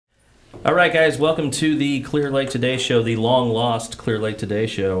All right, guys, welcome to the Clear Lake Today Show, the long-lost Clear Lake Today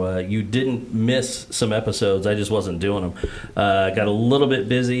Show. You didn't miss some episodes. I just wasn't doing them. Got a little bit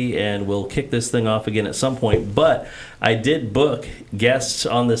busy, and we'll kick this thing off again at some point. But I did book guests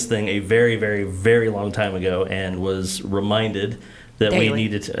on this thing a very, very, very long time ago and was reminded that we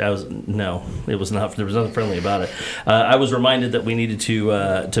needed to. No, it was not. There was nothing friendly about it. I was reminded that we needed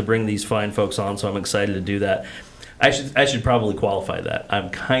to bring these fine folks on, so I'm excited to do that. I should probably qualify that.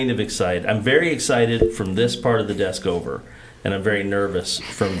 I'm kind of excited. I'm very excited from this part of the desk over, and I'm very nervous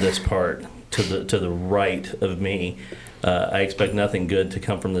from this part to the right of me. I expect nothing good to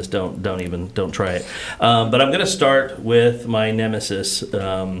come from this. Don't try it. But I'm going to start with my nemesis.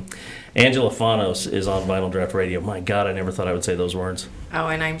 Angela Fanos is on Vinyl Draft Radio. My God, I never thought I would say those words. Oh,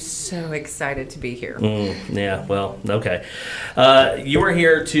 and I'm so excited to be here. Yeah, well, okay. You are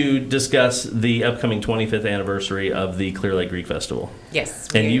here to discuss the upcoming 25th anniversary of the Clear Lake Greek Festival. Yes.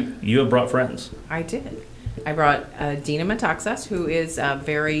 And you have brought friends. I did. I brought Dina Metaxas, who is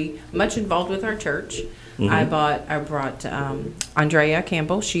very much involved with our church. Mm-hmm. I brought Andrea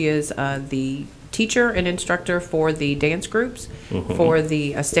Campbell. She is the teacher and instructor for the dance groups, mm-hmm. for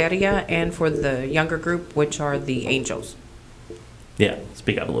the Asteria, and for the younger group, which are the Angels. Yeah,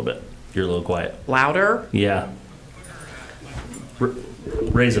 speak up a little bit. You're a little quiet. Louder? Yeah.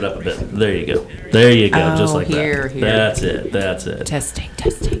 Raise it up a bit. There you go. There you go. Just like that. Here. That's it. Testing.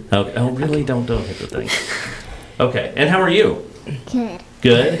 Okay. Oh, really? Don't hit the thing. Okay. And how are you?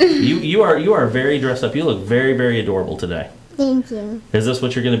 Good. You are very dressed up. You look very, very adorable today. Thank you. Is this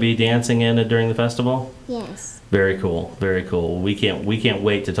what you're going to be dancing in during the festival? Yes. Very cool. Very cool. We can't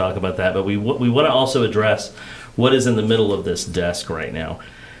wait to talk about that. But we want to also address what is in the middle of this desk right now.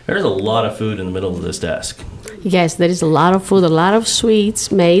 There's a lot of food in the middle of this desk. Yes, there is a lot of food, a lot of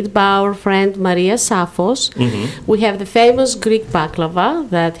sweets made by our friend Maria Safos. Mm-hmm. We have the famous Greek baklava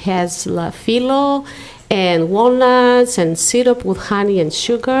that has phyllo and walnuts and syrup with honey and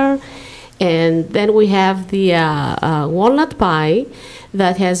sugar. And then we have the walnut pie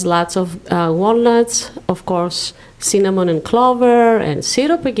that has lots of walnuts, of course, cinnamon and clover, and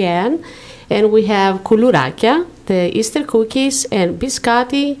syrup again. And we have koulourakia, the Easter cookies, and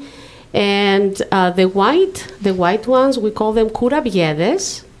biscotti. And the white ones, we call them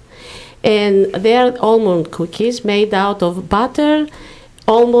kourabiedes. And they are almond cookies made out of butter,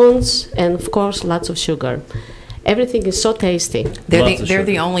 almonds, and, of course, lots of sugar. Everything is so tasty. They're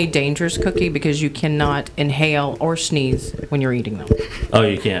the only dangerous cookie because you cannot inhale or sneeze when you're eating them. Oh,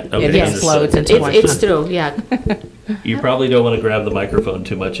 you can't? Okay. It explodes into one. It's true, yeah. You probably don't want to grab the microphone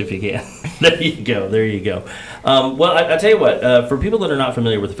too much if you can. There you go. Well, I tell you what, for people that are not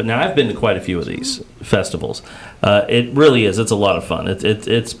familiar with it, now I've been to quite a few of these festivals. It really is. It's a lot of fun.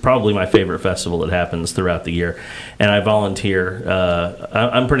 It's probably my favorite festival that happens throughout the year. And I volunteer.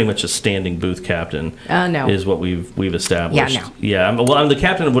 I'm pretty much a standing booth captain. No. Is what we've established. Yeah, no. Yeah, I'm the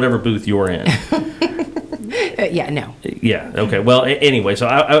captain of whatever booth you're in. Yeah, no. Yeah, okay. Well, anyway, so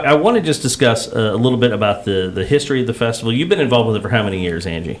I want to just discuss a little bit about the history of the festival. You've been involved with it for how many years,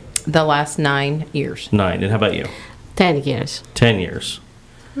 Angie? The last 9 years. 9. And how about you? 10 years. 10 years.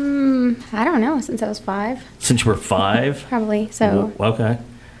 I don't know, since I was 5. Since you were 5? Probably, so. Okay.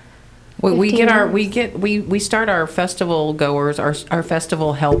 We start our festival goers, our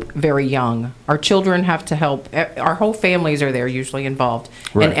festival help very young. Our children have to help. Our whole families are there usually involved,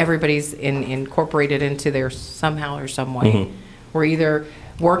 right. And everybody's incorporated into there somehow or some way. Mm-hmm. We're either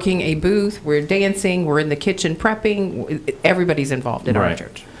working a booth, we're dancing, we're in the kitchen prepping. Everybody's involved in our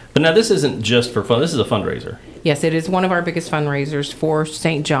church. But now this isn't just for fun. This is a fundraiser. Yes, it is one of our biggest fundraisers for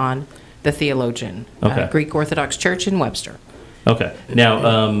St. John, the theologian, Greek Orthodox Church in Webster. Okay.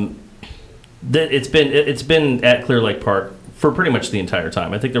 Now. It's been at Clear Lake Park for pretty much the entire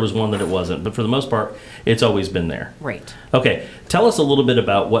time. I think there was one that it wasn't, but for the most part, it's always been there. Right. Okay. Tell us a little bit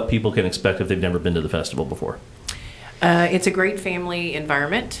about what people can expect if they've never been to the festival before. It's a great family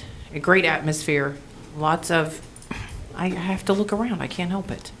environment, a great atmosphere, lots of... I have to look around. I can't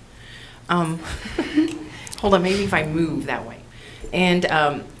help it. Hold on. Maybe if I move that way. And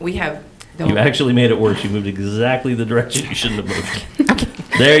we have... You actually made it worse. You moved exactly the direction you shouldn't have moved. Okay.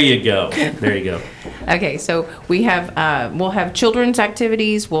 There you go. Okay, so we'll have children's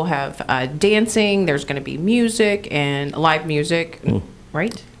activities. We'll have dancing. There's going to be music and live music,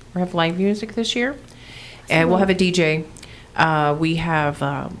 right? We have live music this year, and we'll have a DJ. We have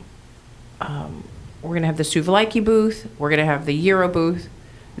we're going to have the Suvaliki booth. We're going to have the Euro booth,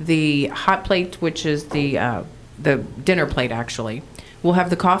 the hot plate, which is the dinner plate actually. We'll have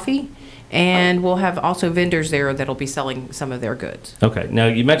the coffee. And we'll have also vendors there that'll be selling some of their goods. Okay. Now,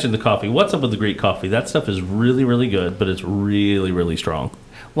 you mentioned the coffee. What's up with the Greek coffee? That stuff is really, really good, but it's really, really strong.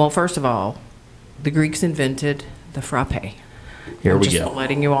 Well, first of all, the Greeks invented the frappe. Here we Just go.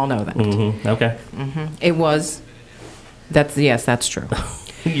 letting you all know that. Okay. It was, that's true.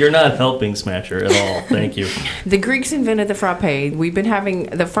 You're not helping, Smasher, at all. Thank you. The Greeks invented the frappe. We've been having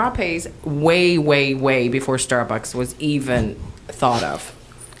the frappes way, way, way before Starbucks was even thought of.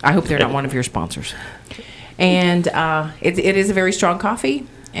 I hope they're not one of your sponsors. And it is a very strong coffee,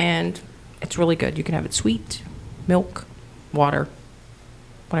 and it's really good. You can have it sweet, milk, water,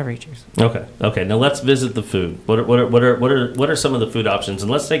 whatever you choose. Okay. Now let's visit the food. What are some of the food options? And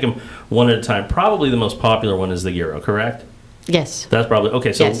let's take them one at a time. Probably the most popular one is the gyro, correct? Yes. That's probably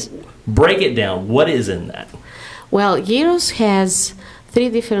okay. So Yes. break it down. What is in that? Well, gyros has 3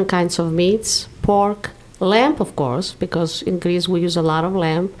 different kinds of meats: pork, lamb, of course, because in Greece we use a lot of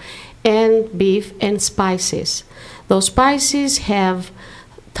lamb, and beef and spices. Those spices have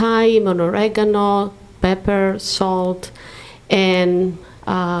thyme and oregano, pepper, salt, and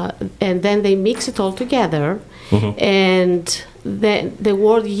then they mix it all together. And the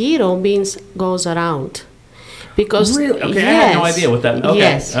word gyro means goes around. Because Really? Okay, I had no idea what that meant. Okay,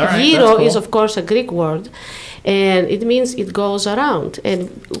 Yes, all right, gyro that's cool. is of course a Greek word, and it means it goes around. And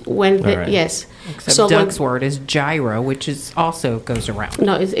when All right. yes, Except so when- Doug's word is gyro, which is also goes around.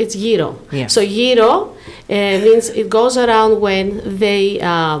 no, it's gyro. Yes. So gyro means it goes around when they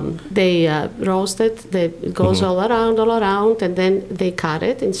roast it. It goes all around, and then they cut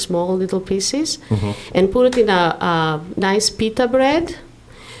it in small little pieces and put it in a nice pita bread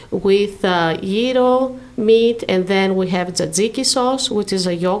with gyro meat, and then we have tzatziki sauce, which is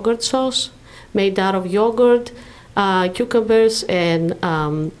a yogurt sauce made out of yogurt, cucumbers, and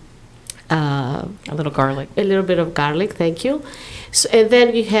A little garlic. a little bit of garlic. Thank you. So, and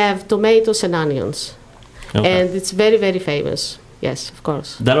then you have tomatoes and onions, Okay. and it's very, very famous. Yes, of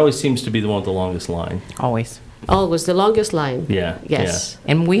course. That always seems to be the one with the longest line. Always. Always the longest line. Yeah. Yes.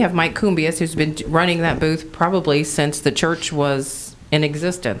 And we have Mike Cumbias, who's been running that booth probably since the church was in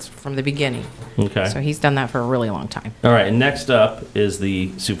existence from the beginning. Yeah. Okay. So he's done that for a really long time. All right. And next up is the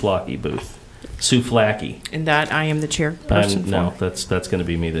souvlaki booth. Souvlaki. And that I am the chairperson for. No, that's going to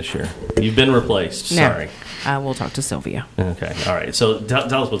be me this year. You've been replaced. No. Sorry. We'll talk to Sylvia. Okay. All right. So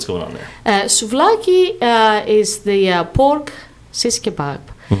tell us what's going on there. Souvlaki is the pork sis kebab,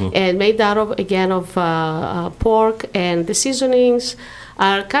 and made out of pork, and the seasonings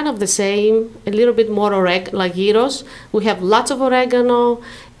are kind of the same, a little bit more like gyros. We have lots of oregano,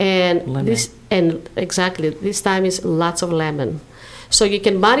 and Lemon. this time is lots of lemon. So you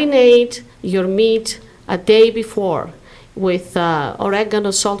can marinate your meat a day before with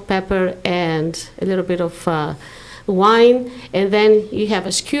oregano, salt, pepper, and a little bit of wine, and then you have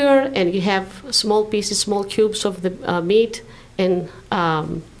a skewer, and you have small pieces, small cubes of the meat, and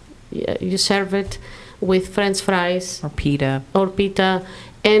you serve it with French fries Or pita. or pita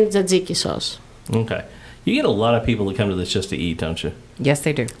and tzatziki sauce. Okay. You get a lot of people that come to this just to eat, don't you? Yes,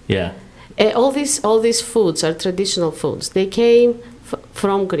 they do. Yeah. All these foods are traditional foods. They came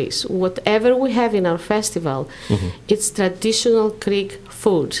from Greece. Whatever we have in our festival, it's traditional Greek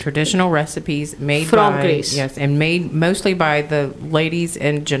food. Traditional recipes made From by Greece. Yes, and made mostly by the ladies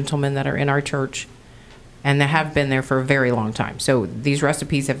and gentlemen that are in our church, and they have been there for a very long time. So these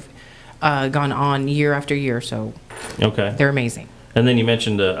recipes have gone on year after year. So Okay. they're amazing. And then you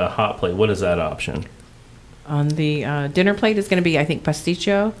mentioned a hot plate. What is that option? On the dinner plate is going to be, I think,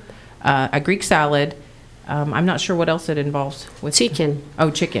 pasticcio, a Greek salad. I'm not sure what else it involves with Chicken. Oh,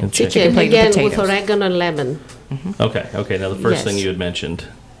 chicken. Chicken. plate Again, and with potatoes. oregano and lemon. Okay. Okay. Now the first Yes. thing you had mentioned,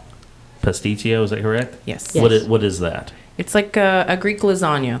 pasticcio. Is that correct? Yes. Yes. What is that? It's like a Greek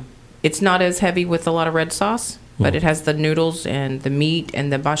lasagna. It's not as heavy with a lot of red sauce, but it has the noodles and the meat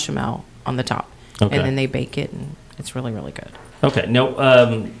and the bechamel on the top. Okay. And then they bake it, and it's really, really good. Okay. Now,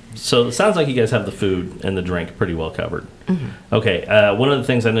 so it sounds like you guys have the food and the drink pretty well covered. Okay. One of the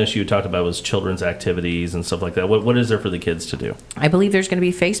things I noticed you talked about was children's activities and stuff like that. What is there for the kids to do? I believe there's going to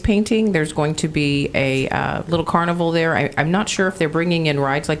be face painting. There's going to be a little carnival there. I'm not sure if they're bringing in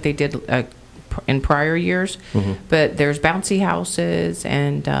rides like they did in prior years, but there's bouncy houses,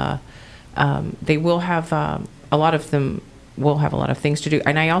 and they will have a lot of them will have a lot of things to do.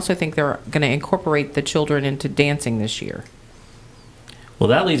 And I also think they're going to incorporate the children into dancing this year. Well,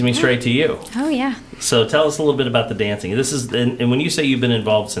 that leads me straight to you. Oh, yeah. So tell us a little bit about the dancing. This is, and when you say you've been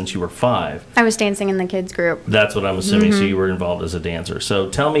involved since you were 5, I was dancing in the kids group. that's what I'm assuming. So you were involved as a dancer. So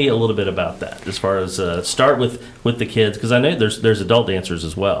tell me a little bit about that. As far as start with the kids, because I know there's adult dancers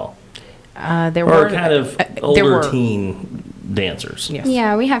as well, There or were kind of there older were. teen dancers. Yes.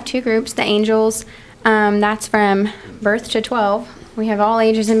 Yeah, we have 2 groups. The Angels, that's from birth to 12. We have all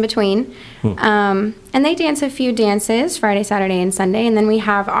ages in between. And they dance a few dances, Friday, Saturday, and Sunday. And then we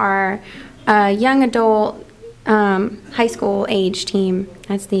have our young adult high school age team.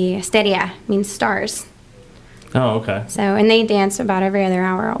 That's the Asteria, means stars. Oh, okay. So, and they dance about every other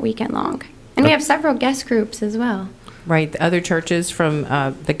hour all weekend long. And we have several guest groups as well. Right. The other churches from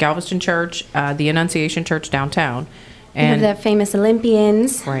the Galveston Church, the Annunciation Church downtown. We have the famous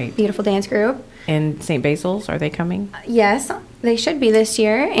Olympians, Right. beautiful dance group. And St. Basil's, are they coming? Yes, they should be this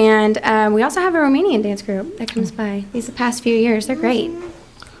year. And we also have a Romanian dance group that comes by these past few years. They're great.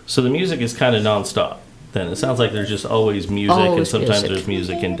 So the music is kind of nonstop. Then it sounds like there's just always music, and Always sometimes music. there's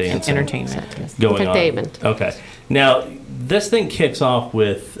music and dancing Entertainment. going Entertainment. on. Okay. Now this thing kicks off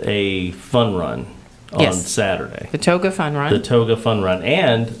with a fun run on Yes. Saturday. The Toga Fun Run. The Toga Fun Run,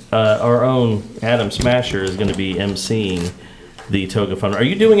 and our own Adam Smasher is going to be emceeing the Toga Fun Run. Are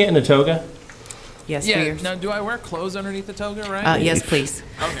you doing it in a toga? yes, Yeah. Now, do I wear clothes underneath the toga, right? yes, please.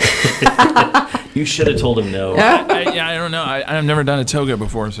 You should have told him no. I don't know. I've never done a toga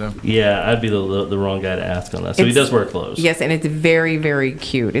before, so. Yeah, I'd be the wrong guy to ask on that. So he It's- does wear clothes. Yes, and it's very, very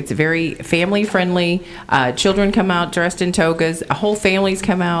cute. It's very family friendly. Children come out dressed in togas. Whole families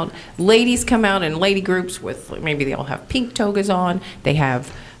come out. Ladies come out in lady groups with maybe they all have pink togas on. They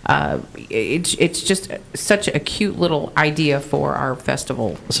have. It's just such a cute little idea for our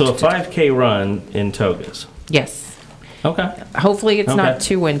festival. So a 5K run in togas. Yes. Okay. Hopefully it's Okay. not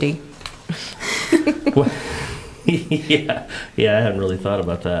too windy. yeah, I hadn't really thought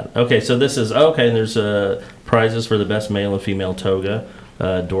about that. Okay, so this is okay. And there's prizes for the best male and female toga,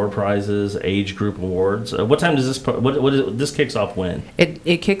 door prizes, age group awards. What time does this? What is it, this kicks off when?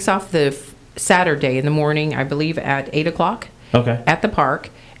 It kicks off the Saturday in the morning, I believe, at 8:00 Okay. at the park,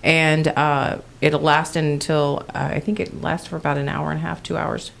 and it'll last until I think it lasts for about an hour and a half, 2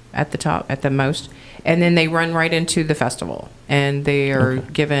 hours at the top, at the most, and then they run right into the festival, and they are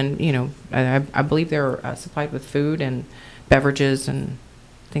given, I believe they're supplied with food and beverages and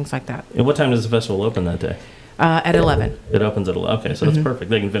things like that. And what time does the festival open that day? At 11. It opens at 11. Okay, so that's perfect.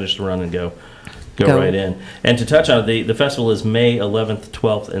 They can finish the run and go Go. right in. And to touch on it, the festival is May 11th,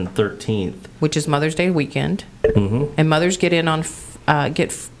 12th, and 13th. Which is Mother's Day weekend, Mm-hmm. and mothers get in on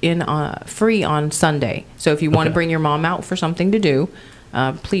free on Sunday. So if you want to Okay. bring your mom out for something to do,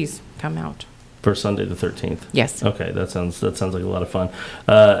 please come out. For Sunday the 13th. Yes. Okay, that sounds like a lot of fun.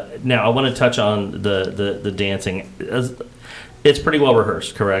 Now I want to touch on the dancing. It's pretty well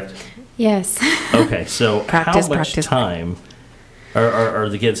rehearsed, correct? Yes. Okay, so Practice, how much practice. time are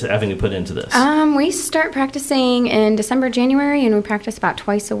the kids having to put into this? We start practicing in December, January, and we practice about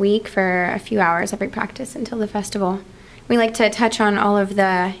twice a week for a few hours every practice until the festival. We like to touch on all of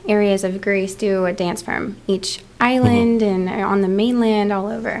the areas of Greece, do a dance from each island and on the mainland, all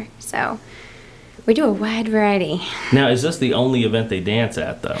over. So we do a wide variety. Now, is this the only event they dance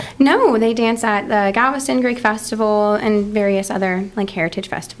at, though? No, they dance at the Galveston Greek Festival and various other like heritage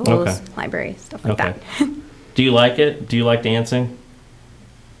festivals, Okay. libraries, stuff like Okay. that. Do you like it? Do you like dancing?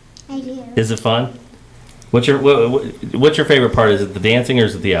 I do. Is it fun? What's your favorite part? Is it the dancing or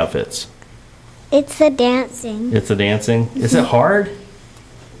is it the outfits? It's the dancing. It's the dancing. Is it hard?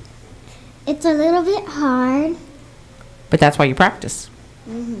 It's a little bit hard. But that's why you practice.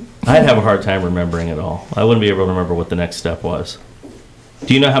 I'd have a hard time remembering it all. I wouldn't be able to remember what the next step was.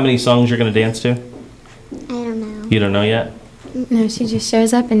 Do you know how many songs you're going to dance to? I don't know. You don't know yet? No, she just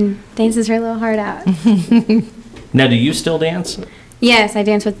shows up and dances her little heart out. Now, do you still dance? Yes, I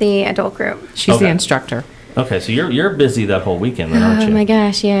dance with the adult group. She's the Okay. instructor. Okay, so you're busy that whole weekend, then, aren't Oh you? my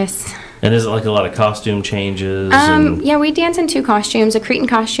gosh, yes. And is it like a lot of costume changes? and Yeah, we dance in two costumes, a Cretan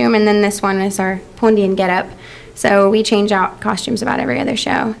costume, and then this one is our Pondian getup. So we change out costumes about every other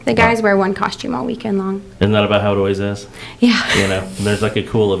show. The guys wear one costume all weekend long. Isn't that about how it always is? Yeah. You know, there's like a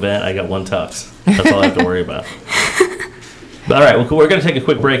cool event. I got one tux. That's all I have to worry about. All right, well, cool. We're going to take a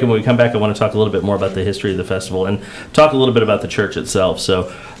quick break, and when we come back, I want to talk a little bit more about the history of the festival and talk a little bit about the church itself.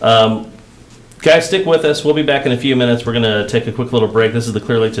 So, guys, stick with us. We'll be back in a few minutes. We're going to take a quick little break. This is the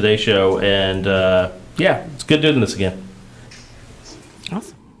Clear Lake Today Show, and yeah, it's good doing this again.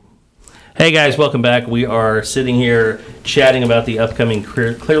 Awesome. Hey guys, welcome back. We are sitting here chatting about the upcoming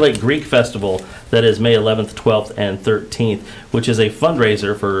Clear Lake Greek Festival that is May 11th, 12th, and 13th, which is a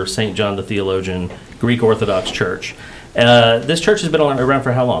fundraiser for St. John the Theologian Greek Orthodox Church. This church has been around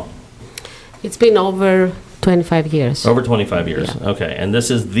for how long? It's been over 25 years. Over 25 years. Yeah. Okay, and this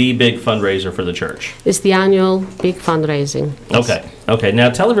is the big fundraiser for the church. It's the annual big fundraising. Okay, Okay, now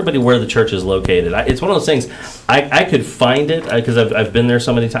tell everybody where the church is located. It's one of those things, I could find it, because I've been there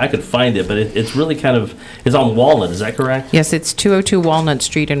so many times, I could find it, but it's really kind of, it's on Walnut, is that correct? Yes, it's 202 Walnut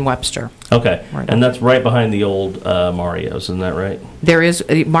Street in Webster. Okay, Right and on. that's right behind the old Mario's, isn't that right? There is,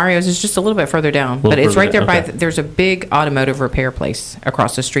 Mario's is just a little bit further down, Little but it's further right there down, by, okay. there's a big automotive repair place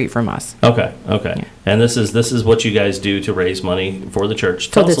across the street from us. Okay. Yeah. And this is what you guys do to raise money for the church.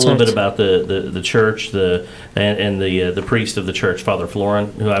 For Tell the us a little bit church. about the church, and the priest of the church, Father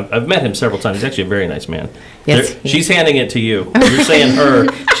Florin, who I've met him several times. He's actually a very nice man. Yes, She's handing it to you. You're saying her,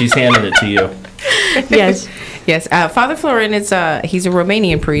 she's handing it to you. Yes. Yes, Father Florin is he's a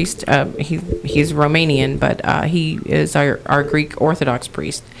Romanian priest. He's Romanian, but he is our Greek Orthodox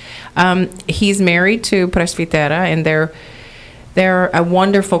priest. He's married to Presbytera, and they're a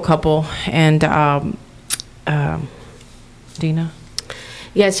wonderful couple. And Dina.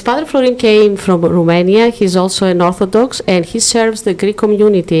 Yes, Father Florin came from Romania. He's also an Orthodox, and he serves the Greek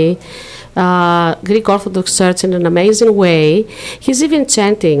community, Greek Orthodox Church, in an amazing way. He's even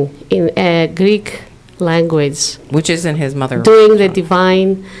chanting in Greek language, Which isn't his mother. doing the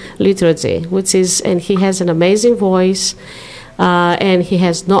divine liturgy, and he has an amazing voice, and he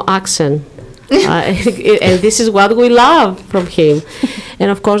has no accent. And this is what we love from him. And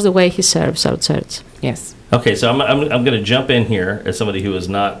of course, the way he serves our church. Yes. Okay, so I'm going to jump in here as somebody who is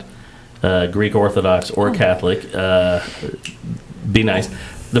not Greek Orthodox or Catholic. Be nice.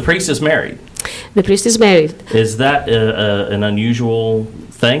 The priest is married. The priest is married. Is that an unusual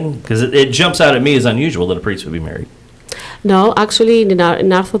thing? Because it jumps out at me as unusual that a priest would be married. No, actually, in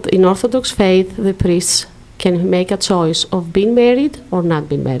Orthodox faith, the priests can make a choice of being married or not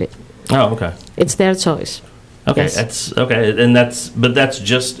being married. Oh, okay. It's their choice. Okay, Yes. that's okay, and that's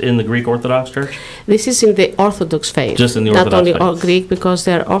just in the Greek Orthodox Church. This is in the Orthodox faith. Just in the not Orthodox only faith. all Greek, because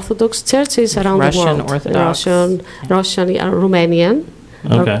there are Orthodox churches around Russian the world. Orthodox. Russian, Romanian,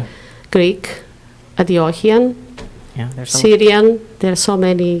 Okay, Greek, Antiochian, Yeah. There's Syrian. There are so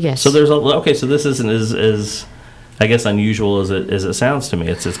many. Yes. so there's okay. So this isn't as I guess unusual as it sounds to me.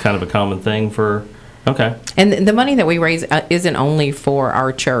 It's kind of a common thing for. Okay. And the money that we raise isn't only for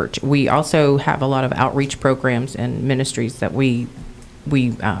our church. We also have a lot of outreach programs and ministries that we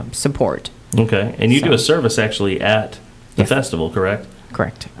support. Okay, and you So- do a service actually at the Yes. festival, correct?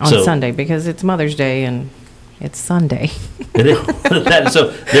 Correct. On So- Sunday, because it's Mother's Day and it's Sunday. It is.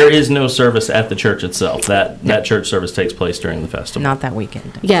 So there is no service at the church itself. That church service takes place during the festival. Not that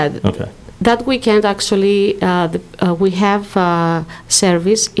weekend. yeah. Okay. That weekend, actually, we have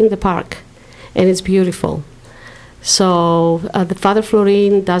service in the park, and it's beautiful. So the Father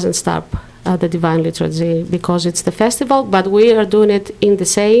Florin doesn't stop the Divine Liturgy because it's the festival, but we are doing it in the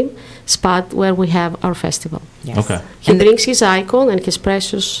same spot where we have our festival. Yes. Okay. He And brings his icon and his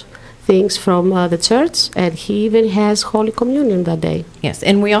precious things from the church, and he even has Holy Communion that day. Yes,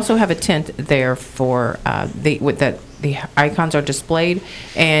 and we also have a tent there for the icons are displayed,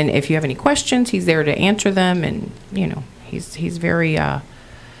 and if you have any questions, he's there to answer them, and he's very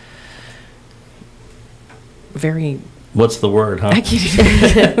very. What's the word, huh? I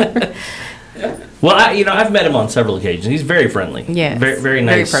can't Well, I've met him on several occasions. He's very friendly. Yes. Very, very Very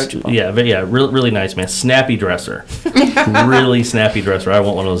nice. approachable. Yeah, really nice man. Snappy dresser. Really snappy dresser. I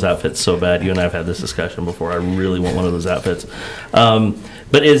want one of those outfits so bad. You and I have had this discussion before. I really want one of those outfits.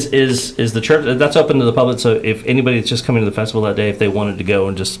 But is the church, that's open to the public, so if anybody's just coming to the festival that day, if they wanted to go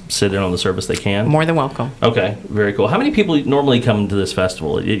and just sit in on the service, they can? More than welcome. Okay, very cool. How many people normally come to this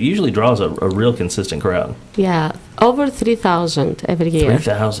festival? It usually draws a real consistent crowd. Yeah, over 3,000 every year.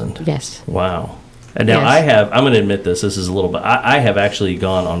 3,000. Yes. Wow. And now Yes. I'm going to admit this is a little bit, I have actually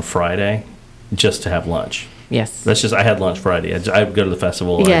gone on Friday just to have lunch. Yes. I had lunch Friday. I'd go to the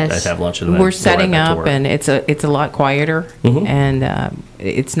festival, Yes. I'd have lunch, and then We're go right setting back to up, work. and it's a lot quieter, Mhm. and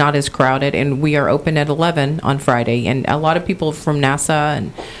it's not as crowded. And we are open at 11 on Friday, and a lot of people from NASA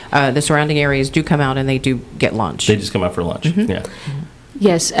and the surrounding areas do come out, and they do get lunch. They just come out for lunch. Mm-hmm. Yeah.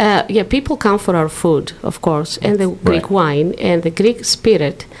 Yes, people come for our food, of course, and the Greek Right. wine and the Greek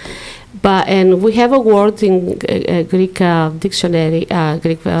spirit. And we have a word in Greek dictionary,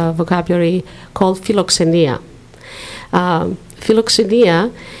 Greek vocabulary called philoxenia.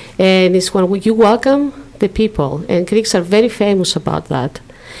 Philoxenia, and it's when you welcome the people, and Greeks are very famous about that.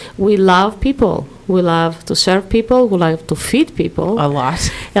 We love people. We love to serve people. We love to feed people. A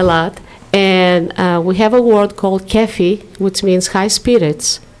lot. A lot. And we have a word called kefi, which means high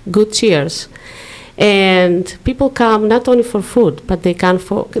spirits, good cheers. And people come not only for food, but they come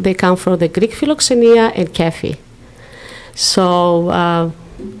for the Greek philoxenia and kefi. So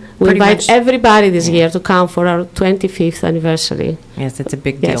We Pretty invite much. everybody this year to come for our 25th anniversary. Yes, it's a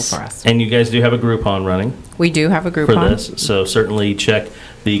big deal Yes. for us. And you guys do have a Groupon running We do have a group for on. this, so certainly check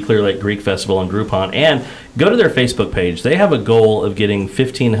the Clear Lake Greek Festival on Groupon and go to their Facebook page. They have a goal of getting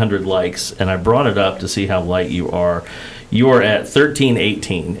 1,500 likes, and I brought it up to see how light you are. You are at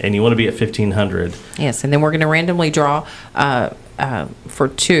 1318, and you want to be at 1,500. Yes, and then we're going to randomly draw for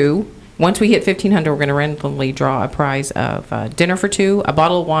two. Once we hit 1,500, we're going to randomly draw a prize of dinner for two, a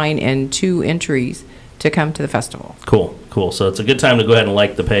bottle of wine, and 2 entries to come to the festival. Cool, cool. So it's a good time to go ahead and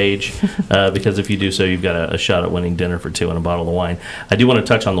like the page because if you do so, you've got a shot at winning dinner for two and a bottle of wine. I do want to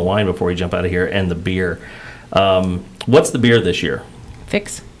touch on the wine before we jump out of here and the beer. What's the beer this year?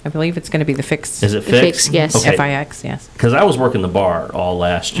 Fix. I believe it's going to be the Fix. Is it The Fix? Fix, yes. Okay. Fix, yes. Because I was working the bar all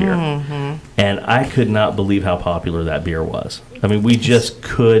last year, and I could not believe how popular that beer was. I mean, we just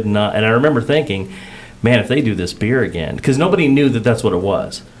could not. And I remember thinking, man, if they do this beer again, because nobody knew that that's what it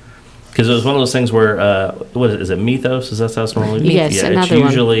was. Because it was one of those things where, what is it, Mythos? Is that how it's normally? Yes, yeah, another it's one.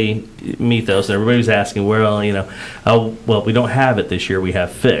 usually Mythos, and everybody was asking, well, you know, oh, well, we don't have it this year. We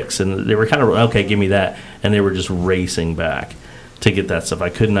have Fix, and they were kind of okay, give me that, and they were just racing back to get that stuff. I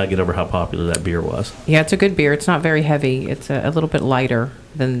could not get over how popular that beer was. Yeah, it's a good beer. It's not very heavy. It's a little bit lighter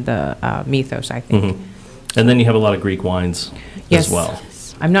than the Mythos, I think. And then you have a lot of Greek wines Yes. as well.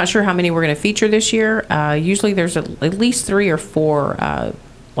 I'm not sure how many we're going to feature this year. Usually there's at least 3 or 4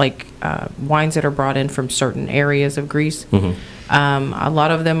 wines that are brought in from certain areas of Greece. A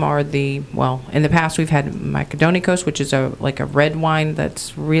lot of them are in the past we've had Macedonikos, which is a red wine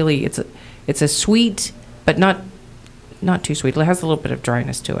that's really, it's a sweet, but not too sweet. It has a little bit of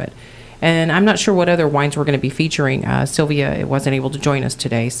dryness to it. And I'm not sure what other wines we're going to be featuring. Sylvia wasn't able to join us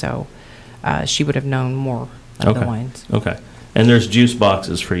today, so she would have known more of the wines. Okay. And there's juice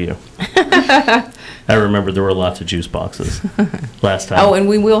boxes for you. I remember there were lots of juice boxes last time. Oh, and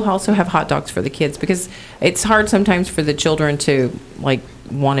we will also have hot dogs for the kids because it's hard sometimes for the children to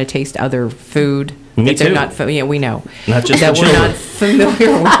want to taste other food Me that they're too. not. Yeah, we know Not just that the we're children. not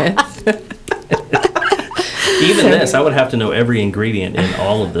familiar with. Even this, I would have to know every ingredient in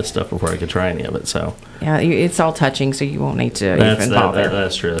all of this stuff before I could try any of it. So Yeah, it's all touching, so you won't need to even bother.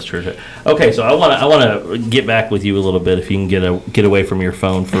 that's true. That's true. Okay, so I want to get back with you a little bit. If you can get away from your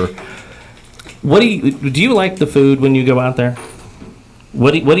phone for what do you like the food when you go out there?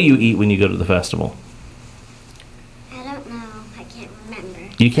 What do you eat when you go to the festival? I don't know. I can't remember.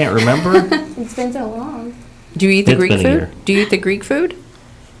 You can't remember? It's been so long. Do you eat the It's Greek been a food? year. Do you eat the Greek food?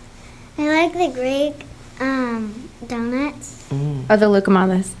 I like the Greek donuts. Oh, the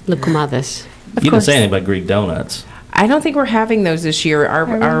Lukumades. Lukumades. You didn't say anything about Greek donuts. I don't think we're having those this year.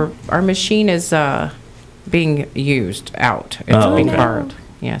 Our machine is being used out. It's being okay. borrowed.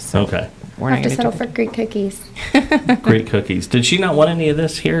 Yes. So Okay. we're I not have to gonna settle do for Greek cookies. Greek cookies. Did she not want any of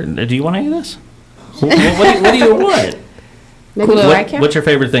this here? Do you want any of this? What do you want? Koulourakia? What's your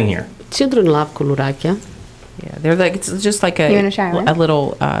favorite thing here? Children love koulourakia. Yeah, they're like it's just like You wanna try one? a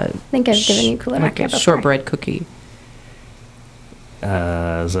little. I think I've given you Koulourakia like a before. shortbread cookie.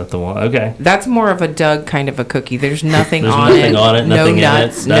 Is that the one? Okay. That's more of a Doug kind of a cookie. There's nothing There's on nothing it. on it, nothing no in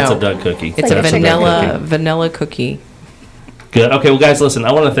nuts. it. That's no. a Doug cookie. It's That's a Doug cookie. vanilla cookie. Good. Okay, well, guys, listen,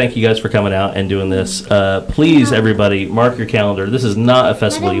 I want to thank you guys for coming out and doing this. Please, everybody, mark your calendar. This is not a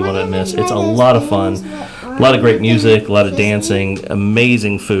festival you want to miss. It's a lot of fun, a lot of great music, a lot of dancing,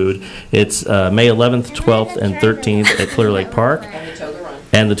 amazing food. It's May 11th, 12th, and 13th at Clear Lake Park.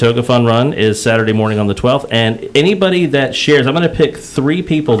 And the Toga Fun Run is Saturday morning on the 12th. And anybody that shares, I'm going to pick 3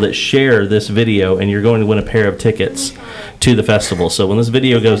 people that share this video, and you're going to win a pair of tickets to the festival. So when this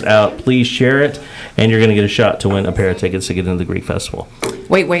video goes out, please share it, and you're going to get a shot to win a pair of tickets to get into the Greek Festival.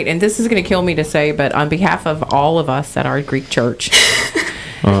 Wait, and this is going to kill me to say, but on behalf of all of us at our Greek church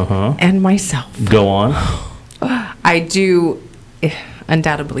and myself, Go on. I do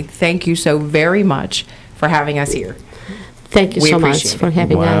undoubtedly thank you so very much for having us here. Thank you We so much appreciate for it.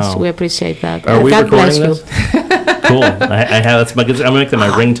 having us. Wow. We appreciate that. Are we God recording bless you. this? Cool. I have. I'm going to make that my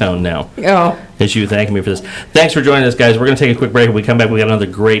ringtone now. Oh, As you thanking me for this. Thanks for joining us, guys. We're going to take a quick break. When we come back, we got another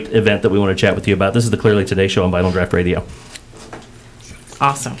great event that we want to chat with you about. This is the Clear Lake Today Show on Vinyl Draft Radio.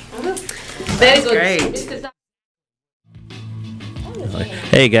 awesome. Very good. Great.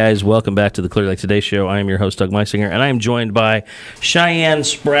 Hey guys, welcome back to the Clear Lake Today Show. I am your host, Doug Meisinger, and I am joined by Cheyenne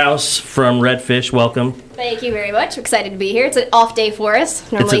Sprouse from Redfish. Welcome. Thank you very much. I'm excited to be here. It's an off day for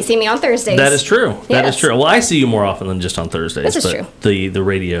us. Normally you see me on Thursdays. That is true. That is Yes. true. Well, I see you more often than just on Thursdays. This is but true. The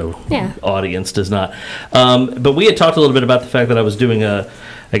radio Yeah. audience does not. But we had talked a little bit about the fact that I was doing a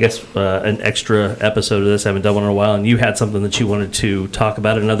I guess, an extra episode of this. I haven't done one in a while, and you had something that you wanted to talk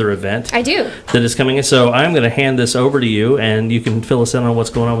about, another event. I do. That is coming in. So I'm going to hand this over to you, and you can fill us in on what's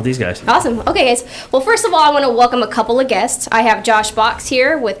going on with these guys. Awesome. Okay, guys. Well, first of all, I want to welcome a couple of guests. I have Josh Box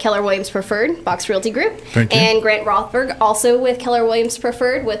here with Keller Williams Preferred, Box Realty Group. Thank you. And Grant Rothberg, also with Keller Williams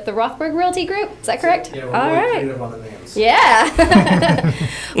Preferred with the Rothberg Realty Group. Is that correct? Yeah, we're all really right. creative on the names. Yeah.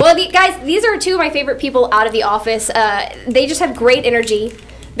 Well, guys, these are two of my favorite people out of the office. They just have great energy.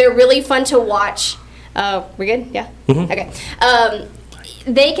 They're really fun to watch. We good? Yeah? Mm-hmm. Okay.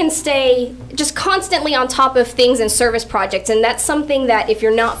 They can stay just constantly on top of things and service projects, and that's something that if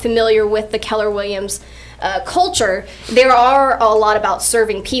you're not familiar with the Keller Williams culture, there are a lot about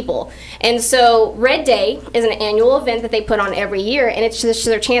serving people. And so Red Day is an annual event that they put on every year, and it's just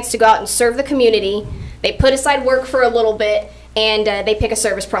their chance to go out and serve the community. They put aside work for a little bit, and they pick a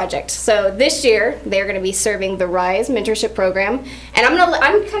service project. So this year, they're going to be serving the Rise Mentorship Program. And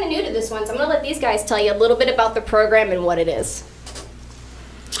I'm kind of new to this one, so I'm going to let these guys tell you a little bit about the program and what it is.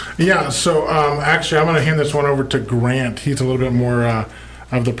 Yeah, so actually, I'm going to hand this one over to Grant. He's a little bit more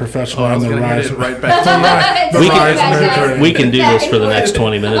of the professional on the Rise. Right back. We can do this for the next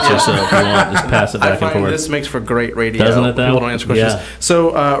 20 minutes or so if you want. Just pass it I back and find forth. this makes for great radio. Doesn't it, though? People don't answer questions. Yeah.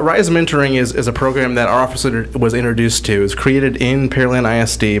 So, Rise Mentoring is a program that our office was introduced to. It was created in Pearland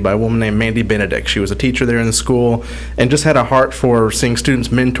ISD by a woman named Mandy Benedict. She was a teacher there in the school and just had a heart for seeing students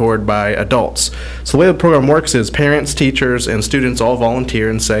mentored by adults. So the way the program works is parents, teachers, and students all volunteer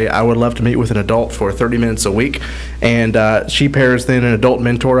and say, I would love to meet with an adult for 30 minutes a week. And she pairs then an adult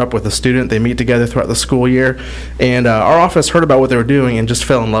mentor up with a student. They meet together throughout the school year. And our office heard about what they were doing and just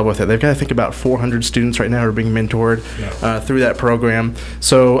fell in love with it. They've got, I think, about 400 students right now who are being mentored through that program.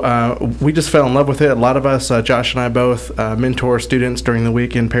 So we just fell in love with it. A lot of us, Josh and I both, mentor students during the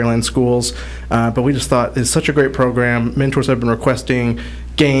week in Pearland schools. But we just thought it's such a great program. Mentors have been requesting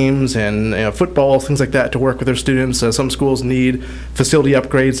games and football, things like that to work with their students. Some schools need facility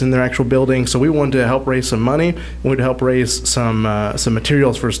upgrades in their actual building, so we wanted to help raise some money. We wanted to help raise some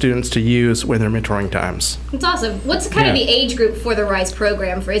materials for students to use when they're mentoring times. That's awesome. What's kind of the age group for the Rise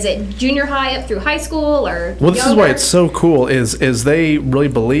program? Is it junior high up through high school or Well, this younger? is why it's so cool is they really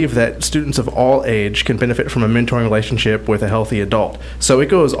believe that students of all age can benefit from a mentoring relationship with a healthy adult. So it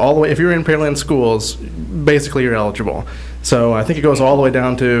goes all the way, if you're in Pearland schools, basically you're eligible. So I think it goes all the way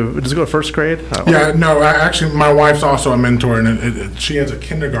down to, does it go to first grade? Yeah, no, actually, my wife's also a mentor, and she has a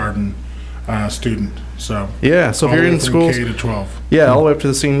kindergarten student. So yeah, so if all you're the way in from schools, K to 12. yeah, all the way up to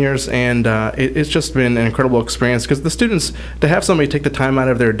the seniors, and it's just been an incredible experience because the students, to have somebody take the time out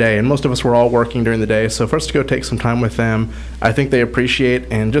of their day, and most of us were all working during the day, so for us to go take some time with them, I think they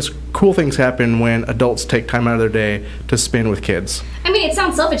appreciate, and just cool things happen when adults take time out of their day to spend with kids. I mean, it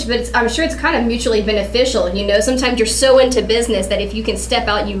sounds selfish, but I'm sure it's kind of mutually beneficial. You know, sometimes you're so into business that if you can step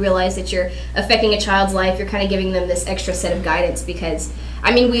out, you realize that you're affecting a child's life. You're kind of giving them this extra set of guidance because,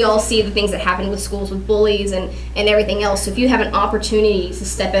 I mean, we all see the things that happen with schools with bullies and everything else. So if you have an opportunity to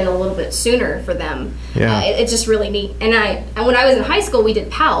step in a little bit sooner for them, it's just really neat. And when I was in high school, we did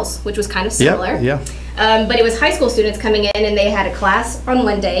PALS, which was kind of similar. Yeah. But it was high school students coming in, and they had a class on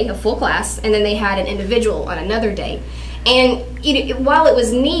one day, a full class, and then they had an individual on another day. And while it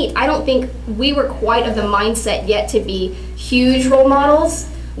was neat, I don't think we were quite of the mindset yet to be huge role models,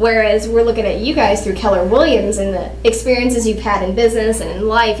 whereas we're looking at you guys through Keller Williams and the experiences you've had in business and in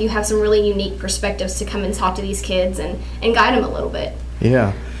life. You have some really unique perspectives to come and talk to these kids and guide them a little bit.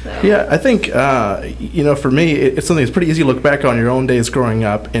 Yeah. Yeah, I think, for me, it's something that's pretty easy to look back on your own days growing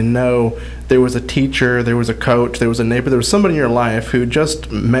up and know there was a teacher, there was a coach, there was a neighbor, there was somebody in your life who just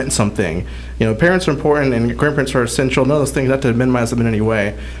meant something. You know, parents are important and grandparents are essential. None of those things, not to minimize them in any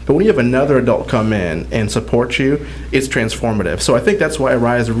way. But when you have another adult come in and support you, it's transformative. So I think that's why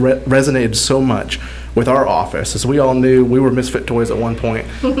Rise resonated so much with our office, as we all knew we were misfit toys at one point,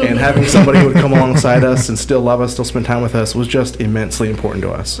 and having somebody who would come alongside us and still love us, still spend time with us, was just immensely important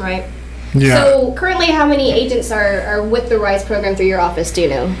to us. Right. Yeah. So currently, how many agents are with the Rise program through your office? Do you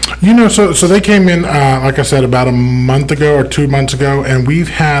know? You know, so they came in, like I said, about a month ago or 2 months ago, and we've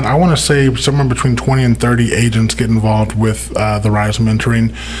had, I want to say, somewhere between 20 and 30 agents get involved with the Rise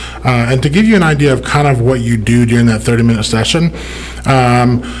Mentoring. And to give you an idea of kind of what you do during that 30-minute session,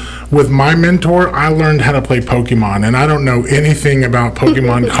 with my mentor, I learned how to play Pokemon, and I don't know anything about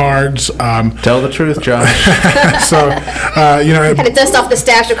Pokemon cards. Tell the truth, Josh. So, Kind of dust off the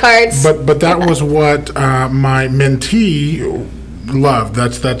stash of cards. But that was what my mentee love.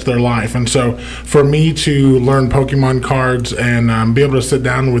 That's their life. And so for me to learn Pokemon cards and be able to sit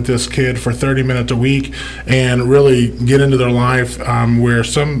down with this kid for 30 minutes a week and really get into their life, where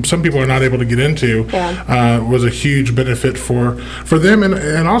some people are not able to get into, was a huge benefit for them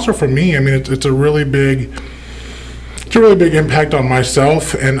and also for me. I mean, it's a really big impact on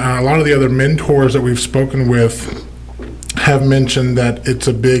myself, and a lot of the other mentors that we've spoken with have mentioned that it's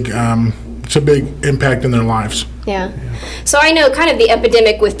a big impact in their lives. Yeah. So I know kind of the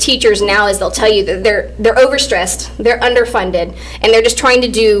epidemic with teachers now is they'll tell you that they're overstressed, they're underfunded, and they're just trying to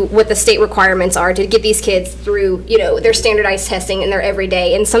do what the state requirements are to get these kids through, their standardized testing and their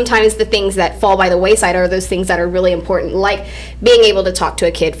everyday. And sometimes the things that fall by the wayside are those things that are really important, like being able to talk to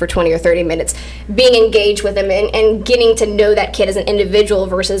a kid for 20 or 30 minutes, being engaged with them, and getting to know that kid as an individual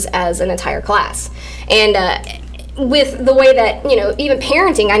versus as an entire class. And with the way that, even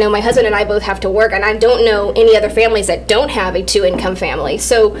parenting, I know my husband and I both have to work, and I don't know any other families that don't have a 2-income family.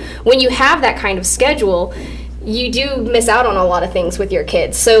 So when you have that kind of schedule, you do miss out on a lot of things with your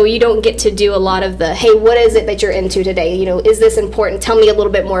kids. So you don't get to do a lot of the, hey, what is it that you're into today? Is this important? Tell me a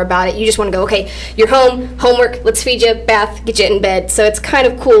little bit more about it. You just want to go, okay, you're home, homework, let's feed you, bath, get you in bed. So it's kind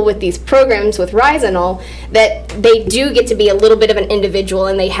of cool with these programs with Rise and all that they do get to be a little bit of an individual,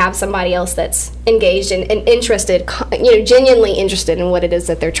 and they have somebody else that's engaged and interested, genuinely interested in what it is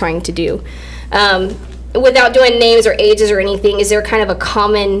that they're trying to do. Without doing names or ages or anything, is there kind of a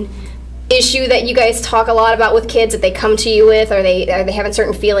common issue that you guys talk a lot about with kids that they come to you with? Are they having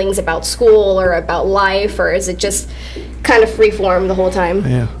certain feelings about school or about life, or is it just kind of free form the whole time?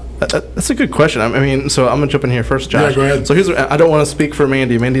 Yeah. That's a good question. I mean, so I'm going to jump in here first, Josh. Yeah, go ahead. So I don't want to speak for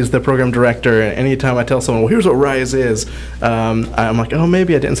Mandy. Mandy's the program director, and anytime I tell someone, well, here's what Rise is, I'm like, oh,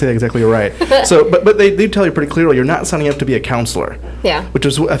 maybe I didn't say that exactly right. So, but they do tell you pretty clearly, you're not signing up to be a counselor. Yeah. Which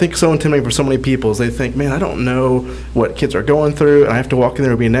is, I think, so intimidating for so many people, is they think, man, I don't know what kids are going through, and I have to walk in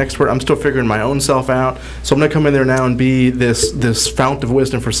there and be an expert. I'm still figuring my own self out, so I'm going to come in there now and be this fount of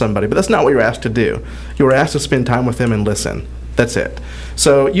wisdom for somebody. But that's not what you're asked to do. You were asked to spend time with them and listen. That's it.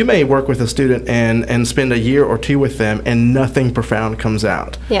 So you may work with a student and spend a year or two with them, and nothing profound comes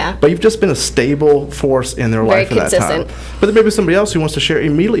out. Yeah. But you've just been a stable force in their life for that time. But there may be somebody else who wants to share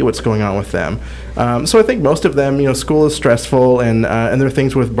immediately what's going on with them. So I think most of them, school is stressful, and there are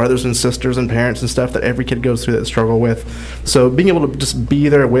things with brothers and sisters and parents and stuff that every kid goes through that struggle with. So being able to just be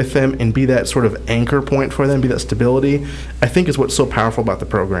there with them and be that sort of anchor point for them, be that stability, I think is what's so powerful about the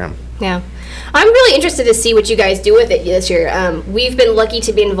program. Yeah. I'm really interested to see what you guys do with it this year. We've been lucky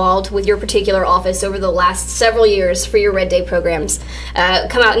to be involved with your particular office over the last several years for your Red Day programs.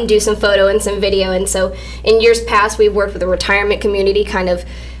 Come out and do some photo and some video. And so in years past, we've worked with the retirement community, kind of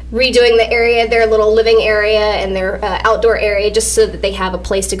redoing the area, their little living area and their outdoor area, just so that they have a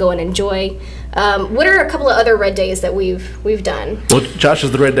place to go and enjoy. What are a couple of other Red Days that we've done? Well, Josh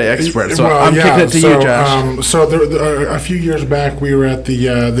is the Red Day expert, so I'm kicking it to you, Josh. So a few years back, we were at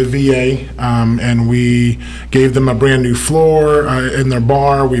the VA, and we gave them a brand new floor in their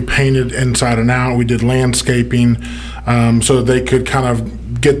bar. We painted inside and out. We did landscaping, so they could kind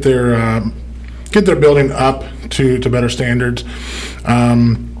of get their building up to better standards.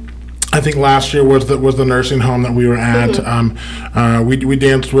 I think last year was the nursing home that we were at. Mm-hmm. We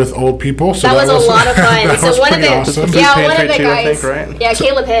danced with old people, so that was a lot of fun. That was pretty awesome. One of the guys, right?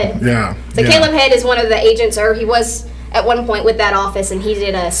 Caleb Head. Yeah. So Caleb Head is one of the agents, or he was at one point with that office, and he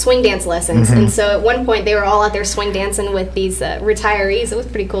did swing dance lessons. Mm-hmm. And so at one point they were all out there swing dancing with these retirees. It was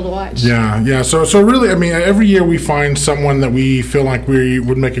pretty cool to watch. Yeah. So really, I mean, every year we find someone that we feel like we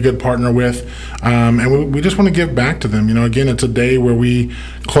would make a good partner with, and we just want to give back to them. Again, it's a day where we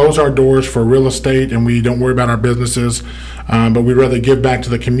close our doors for real estate and we don't worry about our businesses, but we'd rather give back to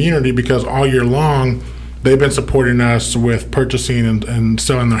the community, because all year long they've been supporting us with purchasing and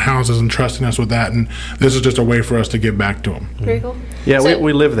selling their houses and trusting us with that, and this is just a way for us to give back to them. Very cool. Yeah,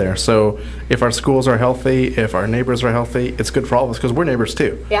 we live there, so if our schools are healthy, if our neighbors are healthy, it's good for all of us, because we're neighbors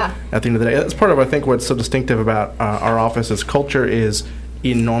too. Yeah. At the end of the day, that's part of, I think, what's so distinctive about our office is culture is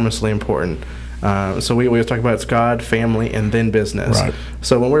enormously important. So we always talk about it's God, family, and then business. Right.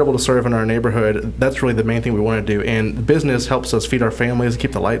 So when we're able to serve in our neighborhood, that's really the main thing we want to do. And business helps us feed our families,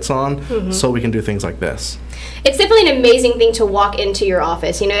 keep the lights on, so we can do things like this. It's definitely an amazing thing to walk into your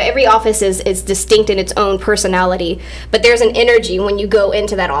office. Every office is distinct in its own personality, but there's an energy when you go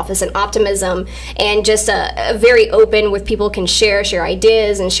into that office, an optimism, and just a very open, with people can share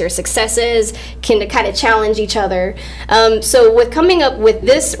ideas and share successes, can kind of challenge each other. So with coming up with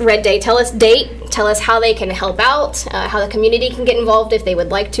this Red Day, tell us date, tell us how they can help out, how the community can get involved if they would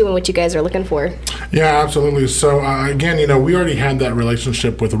like to, and what you guys are looking for. Yeah, absolutely. So again, we already had that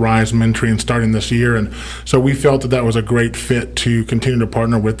relationship with Rise Mentoring starting this year, and so we felt that was a great fit to continue to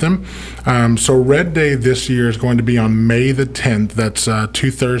partner with them. So Red Day this year is going to be on May the 10th. That's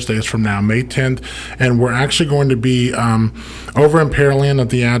 2 Thursdays from now, May 10th, and we're actually going to be over in Pearland at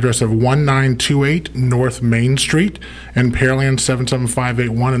the address of 1928 North Main Street in Pearland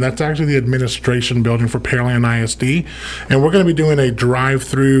 77581, and that's actually the administration building for Pearland ISD. And we're going to be doing a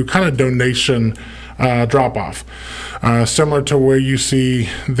drive-through kind of donation drop-off, similar to where you see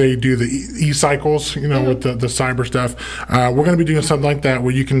they do the e-cycles, with the cyber stuff. We're going to be doing something like that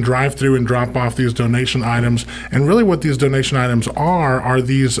where you can drive through and drop off these donation items. And really what these donation items are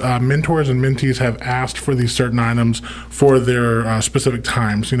these mentors and mentees have asked for these certain items for their specific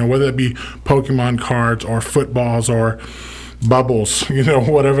times, whether it be Pokemon cards or footballs or bubbles,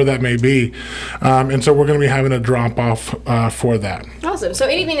 whatever that may be. And so we're going to be having a drop-off for that. Awesome. So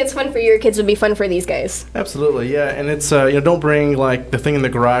anything that's fun for your kids would be fun for these guys. Absolutely, yeah. And it's, don't bring, the thing in the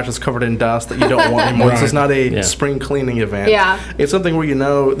garage that's covered in dust that you don't want anymore. Right. This is not a spring cleaning event. Yeah. It's something where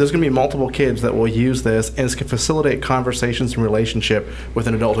there's going to be multiple kids that will use this, and it's going to facilitate conversations and relationship with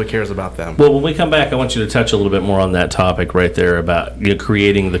an adult who cares about them. Well, when we come back, I want you to touch a little bit more on that topic right there about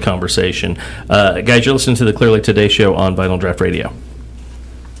creating the conversation. Guys, you're listening to the Clearly Today show on Vinyl Draft Radio.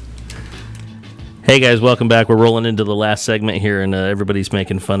 Hey guys, welcome back. We're rolling into the last segment here, and everybody's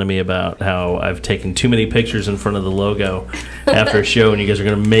making fun of me about how I've taken too many pictures in front of the logo after a show, and you guys are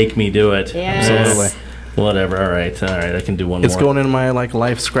going to make me do it. Yes. Absolutely. Whatever. All right. I can do one more. It's going in my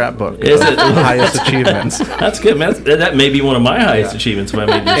life scrapbook. Is it? Highest achievements. That's good, man. That may be one of my highest achievements if I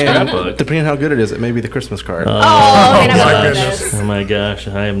made the scrapbook. Depending on how good it is, it may be the Christmas card. Oh my gosh,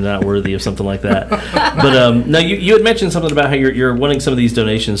 I am not worthy of something like that. But no, you had mentioned something about how you're wanting some of these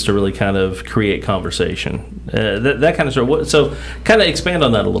donations to really kind of create conversation. That kind of stuff. So kind of expand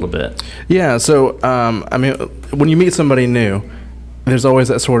on that a little bit. Yeah. So when you meet somebody new, there's always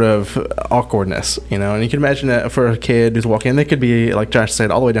that sort of awkwardness, and you can imagine that for a kid who's walking in, they could be, like Josh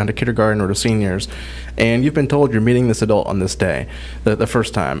said, all the way down to kindergarten or to seniors, and you've been told you're meeting this adult on this day, the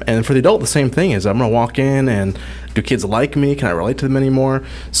first time. And for the adult, the same thing is, I'm going to walk in, and do kids like me? Can I relate to them anymore?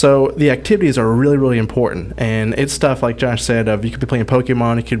 So the activities are really, really important, and it's stuff like Josh said, you could be playing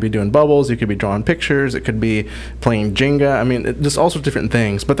Pokemon, you could be doing bubbles, you could be drawing pictures, it could be playing Jenga, just all sorts of different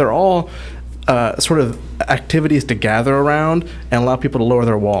things, but they're all sort of activities to gather around and allow people to lower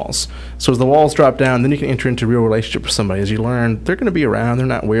their walls. So as the walls drop down, then you can enter into a real relationship with somebody. As you learn, they're going to be around, they're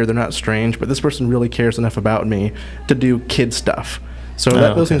not weird, they're not strange, but this person really cares enough about me to do kid stuff. So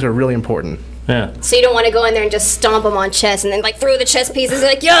those things are really important. Yeah. So you don't want to go in there and just stomp them on chess and then throw the chess pieces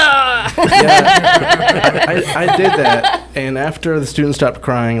like, yeah! I did that, and after the students stopped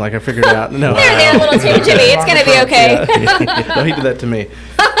crying, I figured out, no. They're being a little too Jimmy. It's going to be okay. Yeah. No, he did that to me.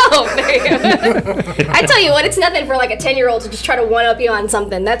 Oh, there you go. I tell you what, it's nothing for a 10-year-old to just try to one-up you on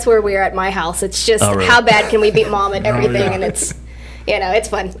something. That's where we're at my house. It's just how bad can we beat mom at everything, and it's, it's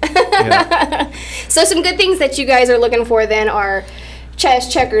fun. Yeah. So some good things that you guys are looking for then are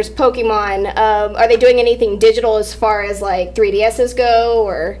chess, checkers, Pokemon. Are they doing anything digital as far as 3DSs go,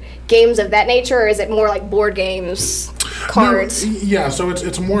 or games of that nature, or is it more board games, cards? No, yeah, so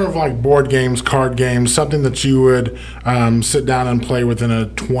it's more of board games, card games, something that you would sit down and play within a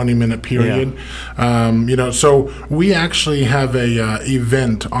 20-minute period. Yeah. So we actually have a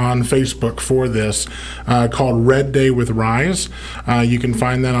event on Facebook for this called Red Day with Rise. You can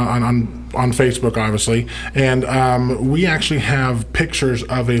find that on Facebook, obviously, and we actually have pictures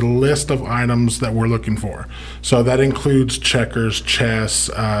of a list of items that we're looking for. So that includes checkers, chess,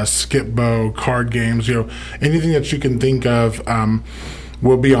 skip-bow, card games, anything that you can think of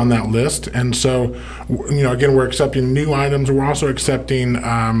will be on that list. And so, again, we're accepting new items. We're also accepting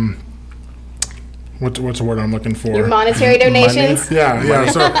what's the word I'm looking for? Your monetary donations? Money? Yeah.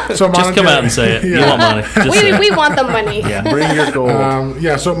 So just come out and say it. Yeah. You want money. We want the money. Yeah, bring your gold.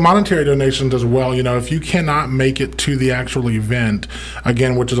 So monetary donations as well. If you cannot make it to the actual event,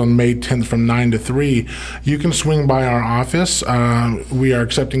 again, which is on May 10th from 9 to 3, you can swing by our office. We are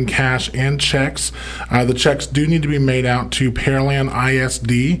accepting cash and checks. The checks do need to be made out to Pearland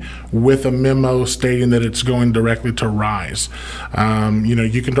ISD with a memo stating that it's going directly to Rise.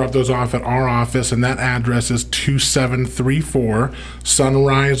 You can drop those off at our office, and that address is 2734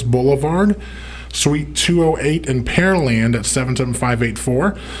 Sunrise Boulevard, Suite 208 in Pearland at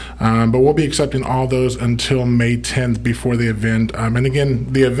 77584. But we'll be accepting all those until May 10th before the event. And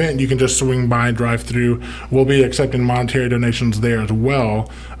again, the event, you can just swing by, drive through. We'll be accepting monetary donations there as well,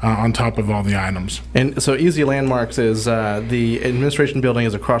 on top of all the items. And so Easy Landmarks is the administration building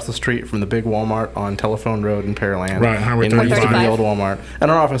is across the street from the big Walmart on Telephone Road in Pearland. Right, Highway in what used to be the 35. old Walmart. And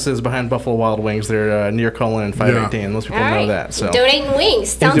our office is behind Buffalo Wild Wings. They're near Cullen and 518. Most people All know right. that. So Donating wings.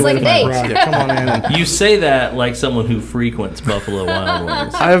 Sounds Easy way like a to date. find us. Yeah, come on in. And You say that like someone who frequents Buffalo Wild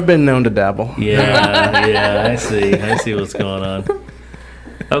Wings. I've been known to dabble. Yeah, I see. I see what's going on.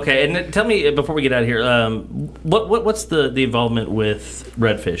 Okay, and then tell me before we get out of here, what's the involvement with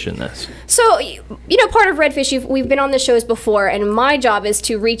Redfish in this? So, part of Redfish, we've been on the shows before, and my job is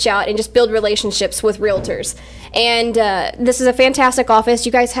to reach out and just build relationships with realtors. And this is a fantastic office.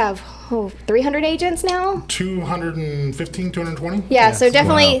 You guys have 300 agents now? 215, 220? Yeah, so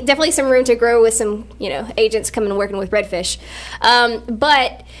definitely some room to grow with some, agents coming and working with Redfish.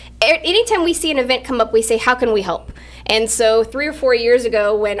 But anytime we see an event come up, we say, how can we help? And so 3 or 4 years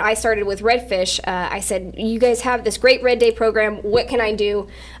ago, when I started with Redfish, I said, you guys have this great Red Day program. What can I do?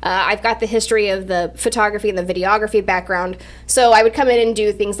 I've got the history of the photography and the videography background. So I would come in and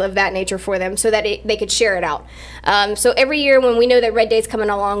do things of that nature for them so that they could share it out. So every year when we know that Red Day's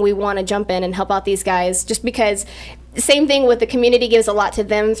coming along, we want to jump in and help out these guys just because same thing with the community gives a lot to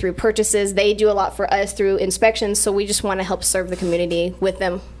them through purchases. They do a lot for us through inspections. So we just want to help serve the community with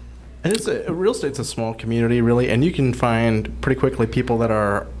them. And real estate's a small community, really, and you can find pretty quickly people that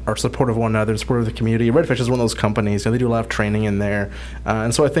are supportive of one another, supportive of the community. Redfish is one of those companies, they do a lot of training in there.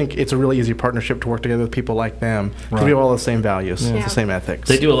 And so I think it's a really easy partnership to work together with people like them. Because we have all the same values, the same ethics.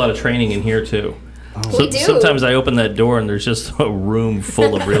 They do a lot of training in here, too. We do. Sometimes I open that door and there's just a room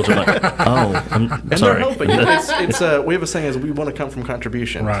full of realtors. I'm like, I'm And sorry. they're helping. We have a saying is we want to come from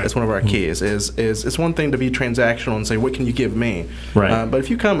contribution. Right. It's one of our keys. Is it's one thing to be transactional and say, what can you give me? Right. But if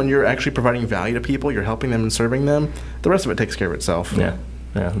you come and you're actually providing value to people, you're helping them and serving them, the rest of it takes care of itself. Yeah,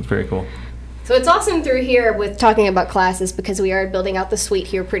 that's very cool. So it's awesome through here with talking about classes because we are building out the suite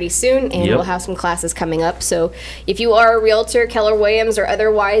here pretty soon, and we'll have some classes coming up. So if you are a realtor, Keller Williams, or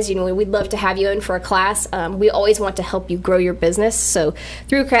otherwise, we'd love to have you in for a class. We always want to help you grow your business. So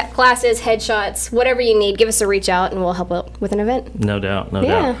through classes, headshots, whatever you need, give us a reach out, and we'll help out with an event. No doubt, no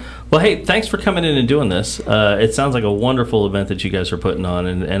doubt. Well, hey, thanks for coming in and doing this. It sounds like a wonderful event that you guys are putting on,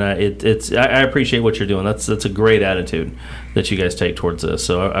 and I appreciate what you're doing. That's a great attitude that you guys take towards this.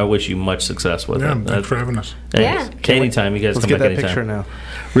 So I wish you much success with it. Thanks for having us. Anytime, you guys Let's come get back that anytime. picture now.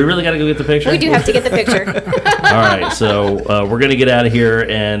 We really got to go get the picture? We do have to get the picture. All right, so we're going to get out of here,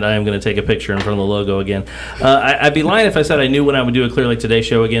 and I am going to take a picture in front of the logo again. I'd be lying if I said I knew when I would do a Clear Lake Today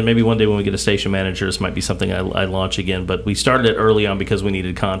show again. Maybe one day when we get a station manager, this might be something I launch again. But we started it early on because we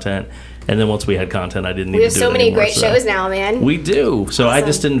needed content, and then once we had content, I didn't need to do it anymore. We have so many great shows now, man. We do, so I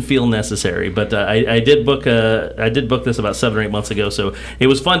just didn't feel necessary. But I did book this about 7 or 8 months ago, so it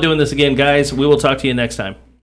was fun doing this again, guys. We will talk to you next time.